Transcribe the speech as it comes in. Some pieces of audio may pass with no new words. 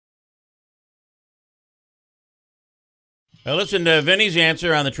Well, listen, Vinny's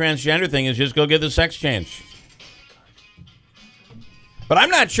answer on the transgender thing is just go get the sex change. But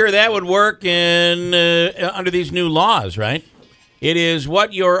I'm not sure that would work in under these new laws, right? It is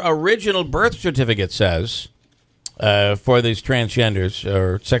what your original birth certificate says for these transgenders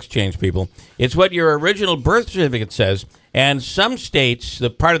or sex change people. It's what your original birth certificate says. And some states, the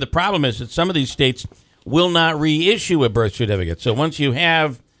part of the problem is that some of these states will not reissue a birth certificate. So once you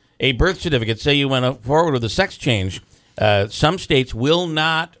have a birth certificate, say you went forward with a sex change, some states will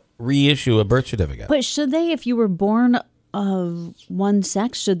not reissue a birth certificate. But should they, if you were born of one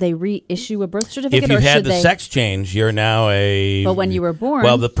sex, should they reissue a birth certificate? If you had the sex change, you're now a... But when you were born...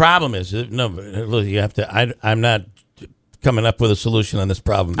 Well, the problem is, no, look, you have to... I'm not coming up with a solution on this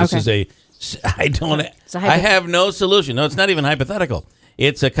problem. This is a... I have no solution. No, it's not even hypothetical.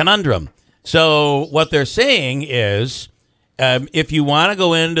 It's a conundrum. So what they're saying is... if you want to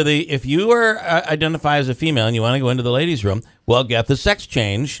go into if you are identify as a female and you want to go into the ladies' room, well, get the sex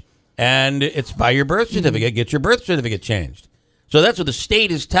change, and it's by your birth certificate. Get your birth certificate changed. So that's what the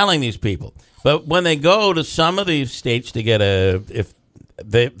state is telling these people. But when they go to some of these states to get if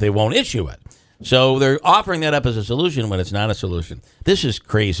they won't issue it, so they're offering that up as a solution when it's not a solution. This is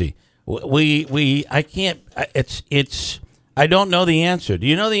crazy. I can't. It's. I don't know the answer. Do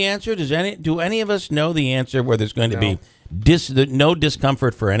you know the answer? Do any of us know the answer where there's going to be no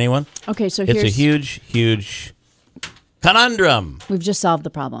discomfort for anyone? Okay, so it's a huge conundrum. We've just solved the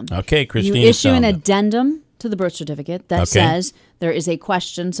problem. Okay, Christine. You issue an addendum to the birth certificate that says there is a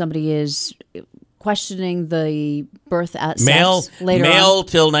question. Somebody is questioning the birth at male sex later male on.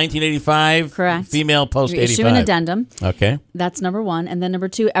 Till 1985. Correct. Female post 85. Issue an addendum. Okay. That's number one, and then number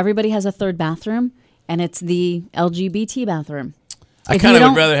two, everybody has a third bathroom, and it's the LGBT bathroom. I kind of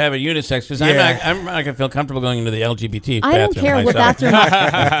would rather have a unisex because I'm not going to feel comfortable going into the LGBT bathroom. I don't care what bathroom.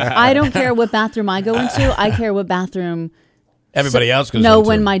 I don't care what bathroom I go into. I care what bathroom everybody else goes into. No,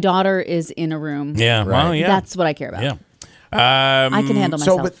 when my daughter is in a room. Yeah, right. Well, yeah. That's what I care about. Yeah. I can handle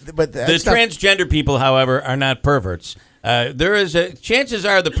myself. But the transgender people, however, are not perverts. There is chances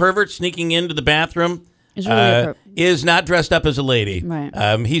are the pervert sneaking into the bathroom is not dressed up as a lady.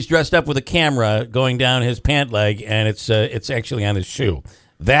 Right. He's dressed up with a camera going down his pant leg, and it's actually on his shoe.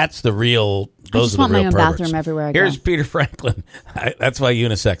 That's the real. Those I just are the want real my own perverts. bathroom everywhere I go. Here's Peter Franklin. That's why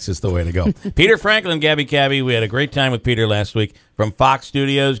unisex is the way to go. Peter Franklin, Gabby Cabby. We had a great time with Peter last week from Fox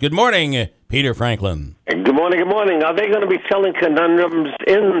Studios. Good morning, Peter Franklin. Good morning, good morning. Are they going to be selling conundrums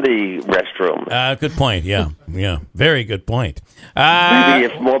in the restroom? Good point, yeah. Very good point. Maybe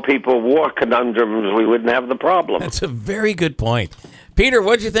if more people wore conundrums, we wouldn't have the problem. That's a very good point. Peter,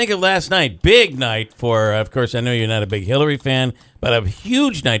 what did you think of last night? Big night for, of course, I know you're not a big Hillary fan, but a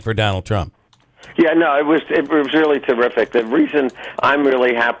huge night for Donald Trump. Yeah, no, it was really terrific. The reason I'm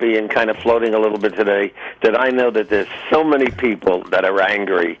really happy and kind of floating a little bit today, that I know that there's so many people that are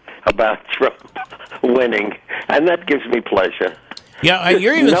angry about Trump winning, and that gives me pleasure. Yeah,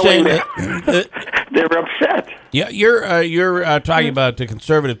 you're even saying that they're upset. Yeah, you're talking about the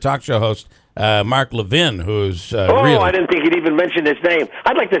conservative talk show host Mark Levin, who's really... I didn't think he'd even mention his name.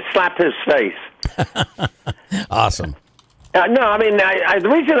 I'd like to slap his face. Awesome. No, I mean, the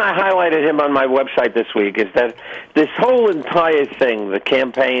reason I highlighted him on my website this week is that this whole entire thing, the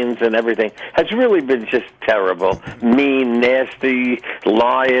campaigns and everything, has really been just terrible. Mean, nasty,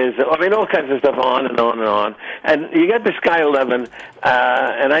 liars, I mean, all kinds of stuff on and on and on. And you got this guy, Levin,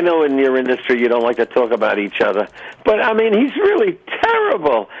 and I know in your industry you don't like to talk about each other, but, I mean, he's really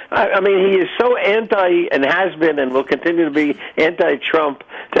terrible. I mean, he is so anti, and has been and will continue to be anti-Trump,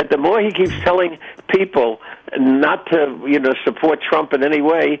 that the more he keeps telling people not to, support Trump in any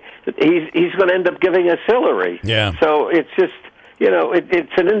way, he's going to end up giving us Hillary. Yeah. So it's just,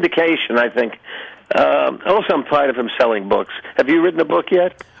 it's an indication, I think. Also, I'm tired of him selling books. Have you written a book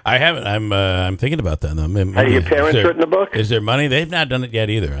yet? I haven't. I'm thinking about that. Have your parents written a book? Is there money? They've not done it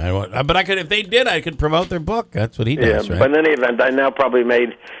yet either. But I could, if they did, I could promote their book. That's what he does, right? But in any event, I now probably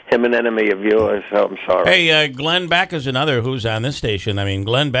made him an enemy of yours, so I'm sorry. Hey, Glenn Beck is another who's on this station. I mean,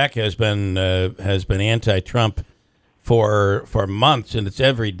 Glenn Beck has been anti-Trump for months, and it's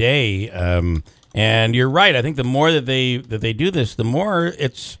every day. And you're right. I think the more that they do this, the more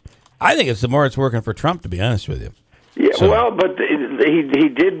it's working for Trump, to be honest with you. Yeah, well, but he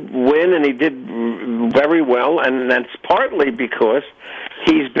did win, and he did very well, and that's partly because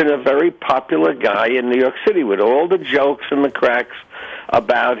he's been a very popular guy in New York City with all the jokes and the cracks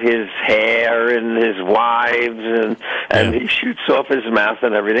about his hair and his wives, and he shoots off his mouth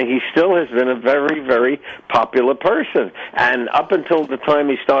and everything. He still has been a very, very popular person. And up until the time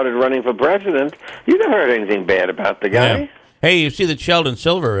he started running for president, you never heard anything bad about the guy. Yeah. Hey, you see that Sheldon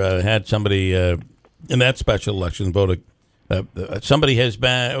Silver had somebody in that special election vote somebody has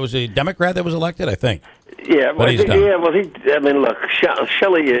been. It was a Democrat that was elected, I think. Yeah, well, I mean, look,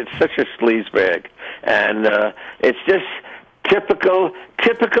 Shelley is such a sleazebag, and it's just typical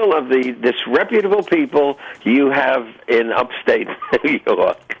of the disreputable people you have in upstate New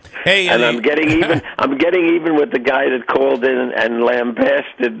York. Hey, and I'm getting even with the guy that called in and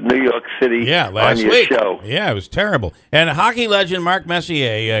lambasted New York City last on your week. show. Yeah, it was terrible. And hockey legend Mark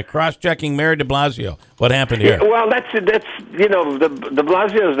Messier cross-checking Mayor de Blasio. What happened here? Yeah, well, that's de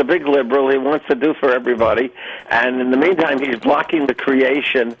Blasio is the big liberal. He wants to do for everybody, and in the meantime, he's blocking the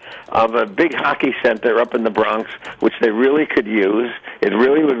creation of a big hockey center up in the Bronx, which they really could use. It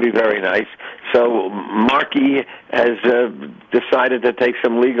really would be very nice. So Markey has decided to take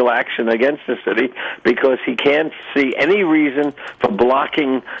some legal action against the city because he can't see any reason for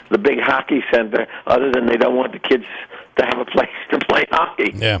blocking the big hockey center other than they don't want the kids to have a place to play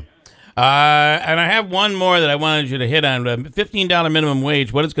hockey. Yeah. And I have one more that I wanted you to hit on. $15 minimum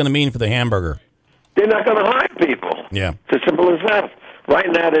wage, what it's going to mean for the hamburger. They're not going to hire people. Yeah. It's as simple as that. Right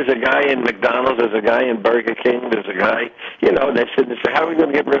now, there's a guy in McDonald's, there's a guy in Burger King, there's a guy, and they're sitting there saying, how are we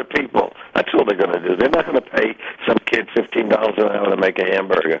going to get rid of people? That's all they're going to do. They're not going to pay some kid $15 an hour to make a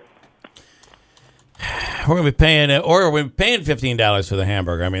hamburger. We're going to be paying, we're paying $15 for the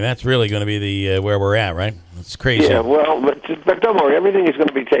hamburger. I mean, that's really going to be the where we're at, right? It's crazy. Yeah, well, but don't worry. Everything is going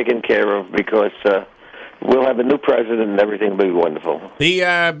to be taken care of because we'll have a new president and everything will be wonderful. The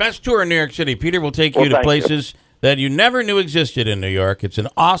best tour in New York City. Peter will take you to places that you never knew existed in New York. It's an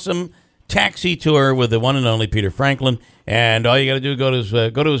awesome taxi tour with the one and only Peter Franklin. And all you got to do is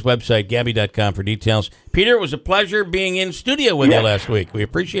go to his website, Gabby.com, for details. Peter, it was a pleasure being in studio with you last week. We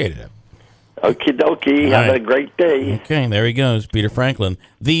appreciated it. Okie dokie. Have a great day. Okay, there he goes, Peter Franklin,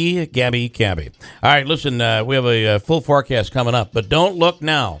 the Gabby Cabby. All right, listen, we have a full forecast coming up, but don't look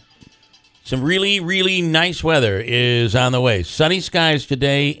now. Some really, really nice weather is on the way. Sunny skies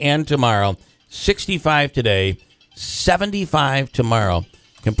today and tomorrow. 65 today, 75 tomorrow.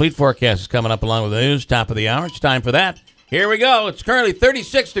 Complete forecast is coming up along with the news, top of the hour. It's time for that. Here we go. It's currently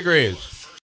 36 degrees.